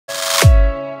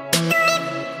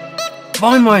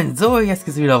Moin Moin, so jetzt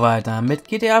geht's wieder weiter mit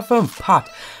GTA 5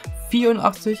 Part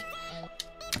 84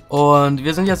 und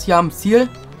wir sind jetzt hier am Ziel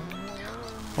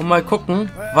und mal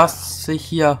gucken, was sich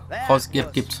hier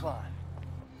rausgibt.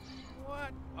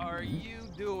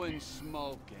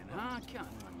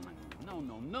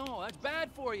 No, that's bad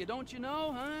for you, don't you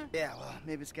know, huh? Yeah, well,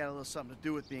 maybe it's got a little something to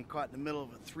do with being caught in the middle of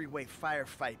a three-way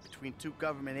firefight between two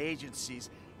government agencies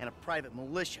and a private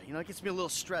militia. You know, it gets me a little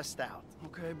stressed out.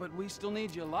 Okay, but we still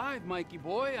need you alive, Mikey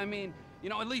boy. I mean, you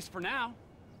know, at least for now.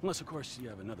 Unless, of course, you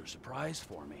have another surprise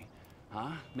for me.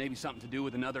 Huh? Maybe something to do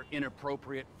with another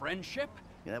inappropriate friendship?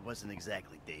 Yeah, that wasn't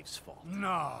exactly Dave's fault.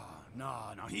 No.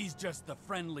 He's just the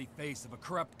friendly face of a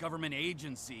corrupt government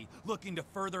agency looking to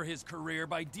further his career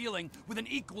by dealing with an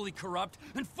equally corrupt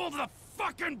and full to the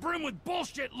fucking brim with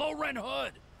bullshit low-rent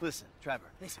hood. Listen, Trevor,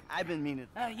 I've been meaning...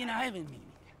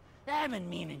 I've been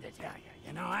meaning to tell you,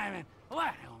 you know,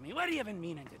 What, homie? What have you been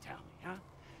meaning to tell me, huh?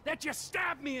 That you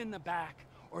stabbed me in the back,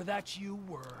 or that you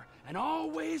were, and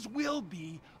always will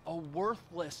be, a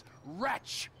worthless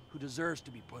wretch who deserves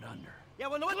to be put under. Yeah,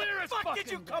 well, what the fuck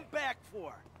did you come back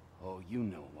for? Oh, you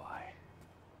know why.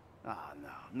 Oh,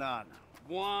 no.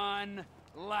 One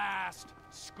last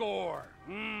score.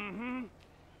 Mm-hmm.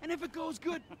 And if it goes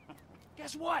good,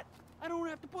 guess what? I don't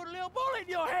have to put a little bullet in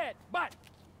your head. But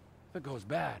if it goes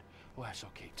bad, well, that's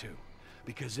okay, too.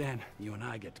 Because then you and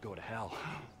I get to go to hell.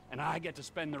 And I get to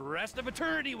spend the rest of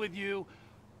eternity with you,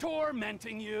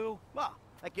 tormenting you. Well,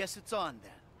 I guess it's on,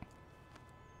 then.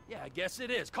 Yeah, I guess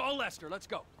it is. Call Lester. Let's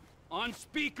go. On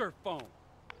speakerphone.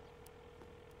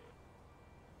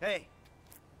 Hey,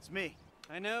 it's me.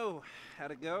 I know.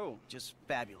 How'd it go? Just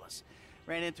fabulous.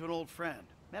 Ran into an old friend.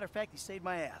 Matter of fact, he saved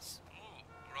my ass. Oh,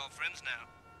 we're all friends now.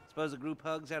 Suppose a group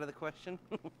hug's out of the question?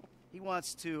 He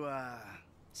wants to,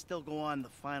 still go on the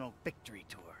final victory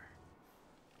tour.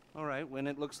 All right, when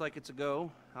it looks like it's a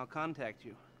go, I'll contact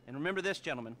you. And remember this,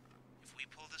 gentlemen. If we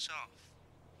pull this off,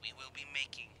 we will be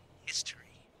making history.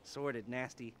 Sordid,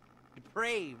 nasty,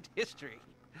 depraved history.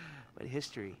 But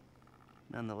history,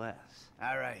 nonetheless.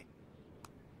 All right.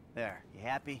 There, you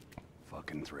happy?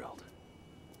 Fucking thrilled.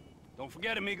 Don't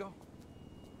forget, amigo.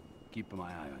 Keeping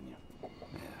my eye on you.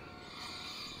 Yeah.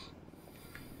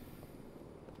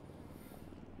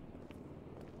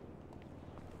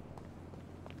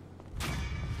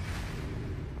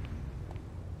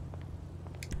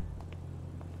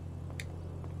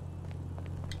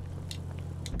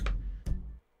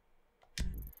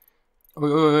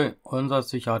 Ui, unser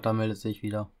Psychiater meldet sich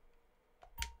wieder.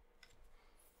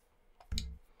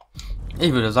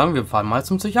 Ich würde sagen, wir fahren mal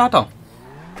zum Psychiater.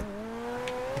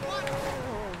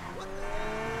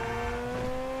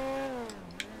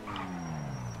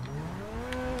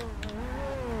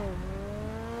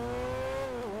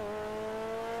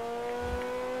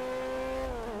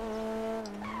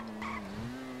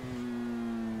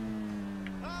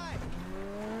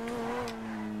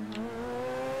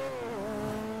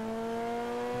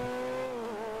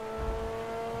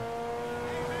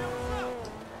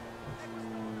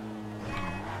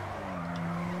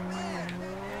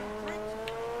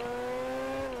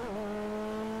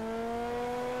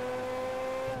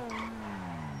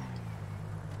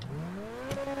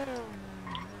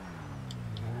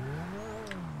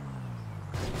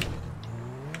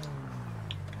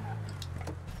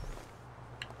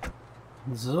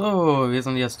 So, wir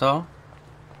sind jetzt da.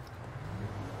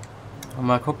 Und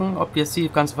mal gucken, ob jetzt die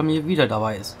ganze Familie wieder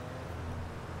dabei ist.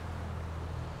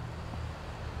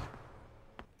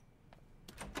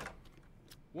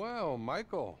 Well,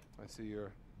 Michael, I see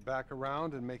you're back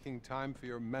around and making time for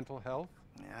your mental health.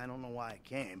 Yeah, I don't know why I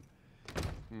came.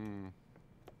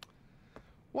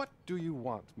 What do you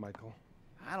want, Michael?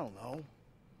 I don't know.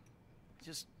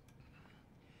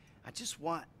 I just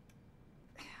want...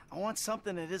 I want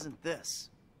something that isn't this.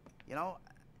 You know?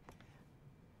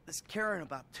 This caring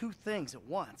about two things at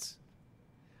once.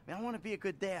 I mean, I want to be a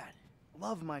good dad.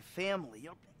 Love my family. You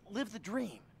know, live the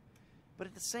dream. But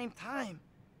at the same time,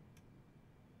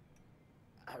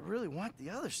 I really want the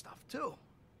other stuff, too.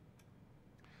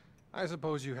 I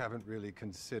suppose you haven't really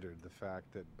considered the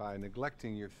fact that by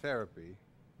neglecting your therapy,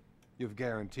 you've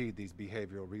guaranteed these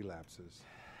behavioral relapses.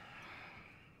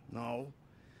 No,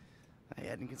 I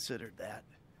hadn't considered that.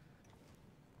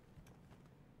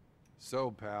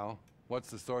 So, pal, what's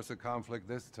the source of conflict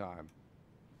this time?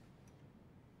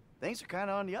 Things are kind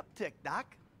of on the uptick,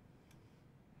 Doc.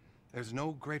 There's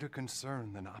no greater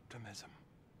concern than optimism.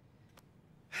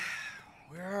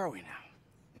 Where are we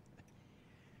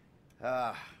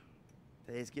now?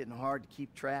 Today's getting hard to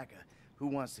keep track of who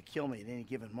wants to kill me at any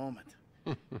given moment.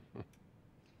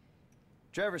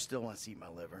 Trevor still wants to eat my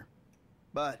liver.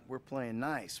 But we're playing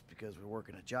nice because we're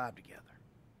working a job together.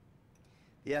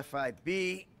 The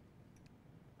FIB,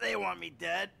 they want me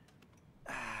dead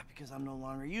because I'm no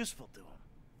longer useful to them.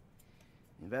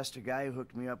 The investor guy who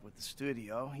hooked me up with the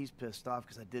studio, he's pissed off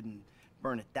because I didn't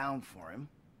burn it down for him.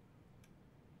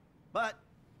 But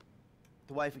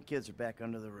the wife and kids are back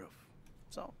under the roof.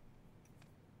 So,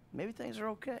 maybe things are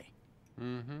okay.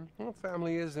 Mm-hmm. Well,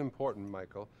 family is important,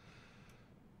 Michael.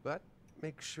 But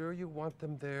make sure you want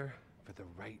them there for the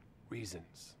right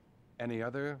reasons. Any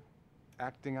other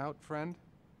acting out, friend?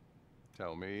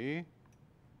 Tell me.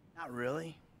 Not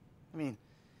really. I mean,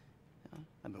 you know,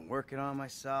 I've been working on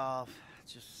myself.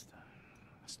 Just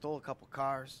I stole a couple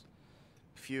cars.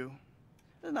 A few.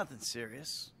 There's nothing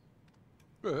serious.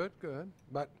 Good, good.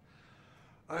 But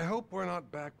I hope we're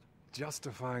not back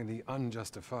justifying the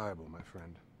unjustifiable, my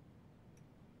friend.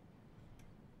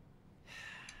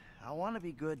 I want to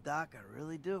be good, Doc. I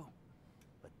really do.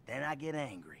 But then I get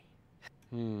angry.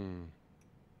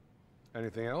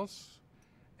 Anything else?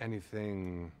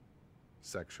 Anything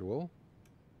sexual?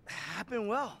 I've been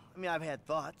well. I mean, I've had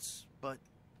thoughts, but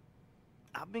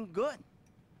I've been good.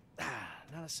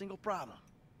 Not a single problem.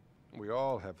 We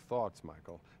all have thoughts,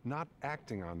 Michael. Not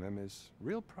acting on them is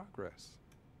real progress.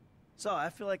 So I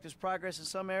feel like there's progress in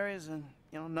some areas and,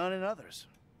 you know, none in others.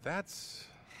 That's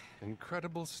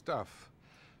incredible stuff.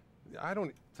 I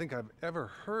don't think I've ever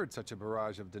heard such a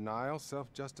barrage of denial,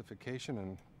 self-justification,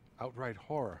 and outright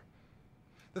horror.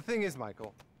 The thing is,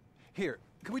 Michael, here,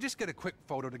 can we just get a quick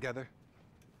photo together?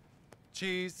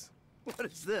 Cheese. What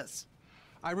is this?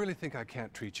 I really think I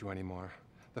can't treat you anymore.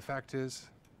 The fact is,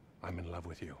 I'm in love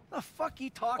with you. The fuck you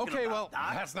talking about, Okay, well,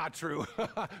 Doc? that's not true.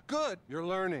 Good, you're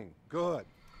learning. Good.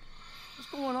 What's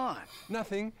going on?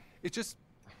 Nothing. It's just...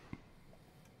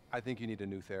 I think you need a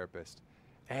new therapist.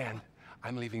 And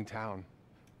I'm leaving town.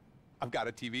 I've got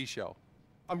a TV show.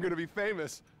 I'm gonna be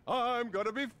famous. I'm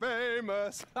gonna be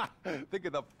famous. Think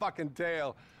of the fucking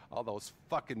tale. All those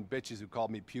fucking bitches who called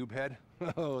me pube head.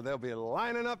 Oh, they'll be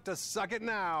lining up to suck it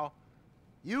now.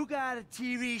 You got a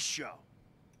TV show.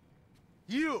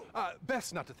 You!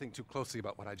 Best not to think too closely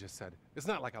about what I just said. It's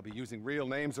not like I'll be using real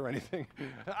names or anything.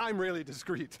 I'm really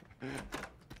discreet.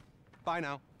 Bye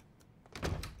now.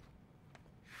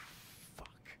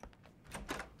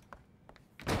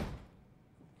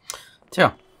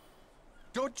 Tja.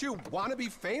 Don't you want to be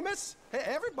famous? Hey,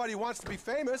 everybody wants to be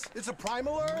famous. It's a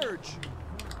primal urge.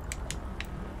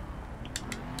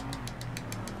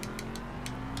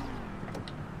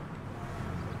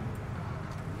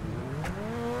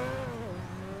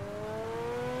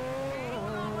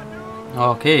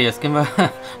 Okay, jetzt gehen wir,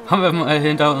 haben wir mal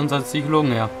hinter unseren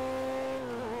Psychologen her.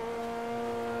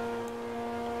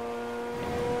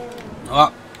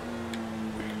 Oh.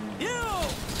 You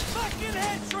fucking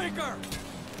head shrinker!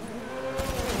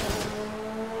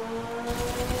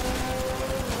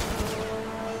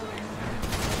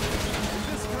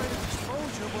 This kind of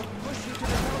exposure will push you to the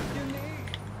help you need.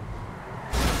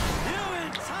 You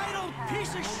entitled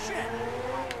piece of shit!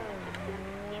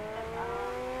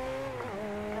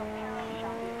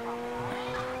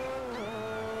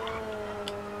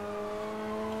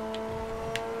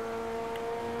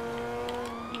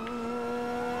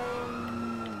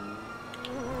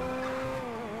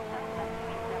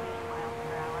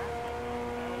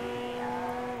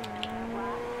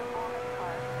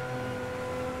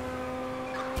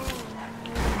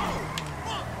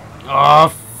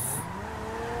 Oh,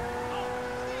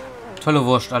 tolle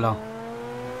Wurst, Alter.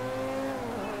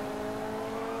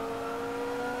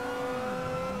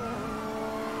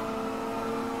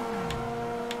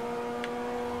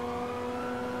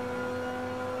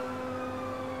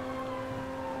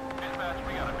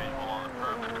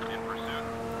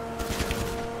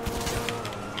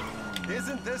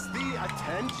 Isn't this the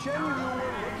attention you were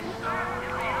looking for?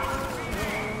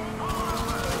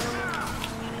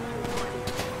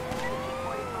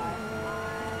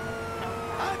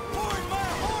 I poured my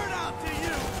heart out to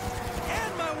you!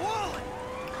 And my wallet!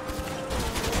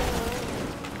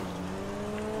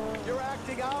 You're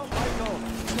acting out, Michael.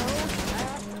 Don't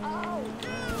act out.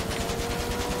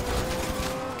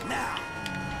 Now,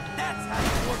 that's how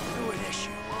you work through an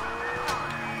issue.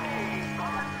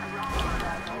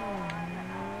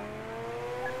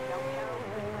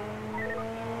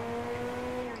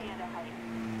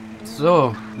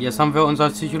 So, jetzt haben wir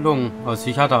unseren Psychologen,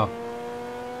 Psychiater,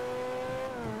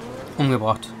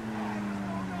 umgebracht.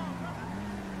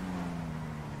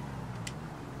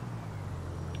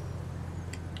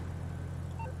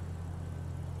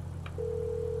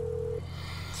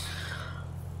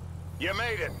 You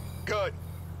made it. Good.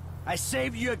 I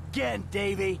saved you again,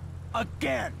 Davey.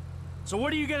 Again. So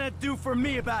what are you gonna do for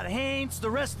me about Haynes, the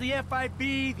rest of the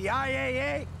FIB, the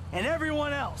IAA, and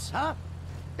everyone else, huh?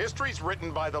 History's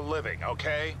written by the living,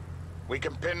 okay? We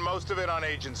can pin most of it on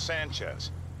Agent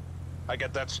Sanchez. I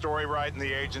get that story right and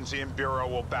the agency and bureau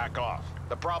will back off.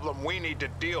 The problem we need to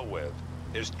deal with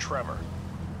is Trevor.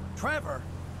 Trevor?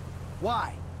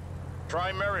 Why?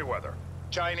 Try Merriweather,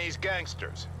 Chinese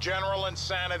gangsters, general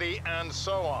insanity, and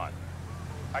so on.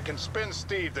 I can spin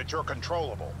Steve that you're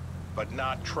controllable, but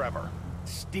not Trevor.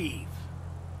 Steve.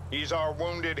 He's our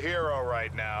wounded hero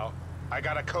right now. I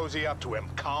gotta cozy up to him,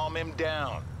 calm him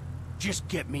down. Just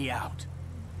get me out.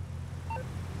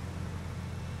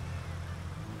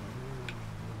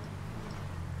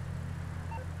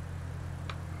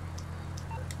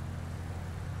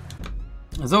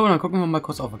 So, dann gucken wir mal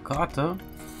kurz auf die Karte.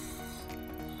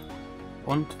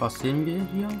 Und was sehen wir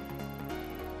hier?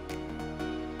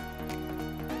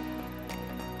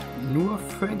 Nur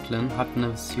Franklin hat eine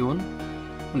Mission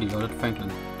und die lautet Franklin.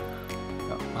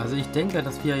 Ja, also ich denke,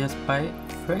 dass wir jetzt bei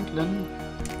Franklin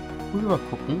rüber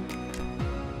gucken.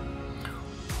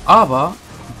 Aber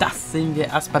das sehen wir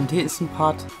erst beim nächsten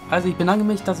Part. Also ich bedanke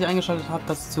mich, dass ihr eingeschaltet habt,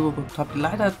 dass ihr zugeguckt habt.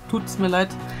 Leider tut es mir leid,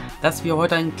 dass wir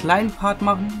heute einen kleinen Part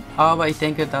machen, aber ich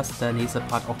denke, dass der nächste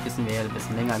Part auch ein bisschen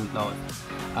länger dauert.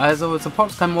 Also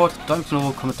Support ist kein Mord, Daumen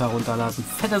hoch, Kommentar runterlassen,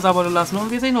 fette Abo lassen und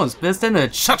wir sehen uns. Bis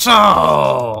dann, ciao,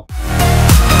 ciao!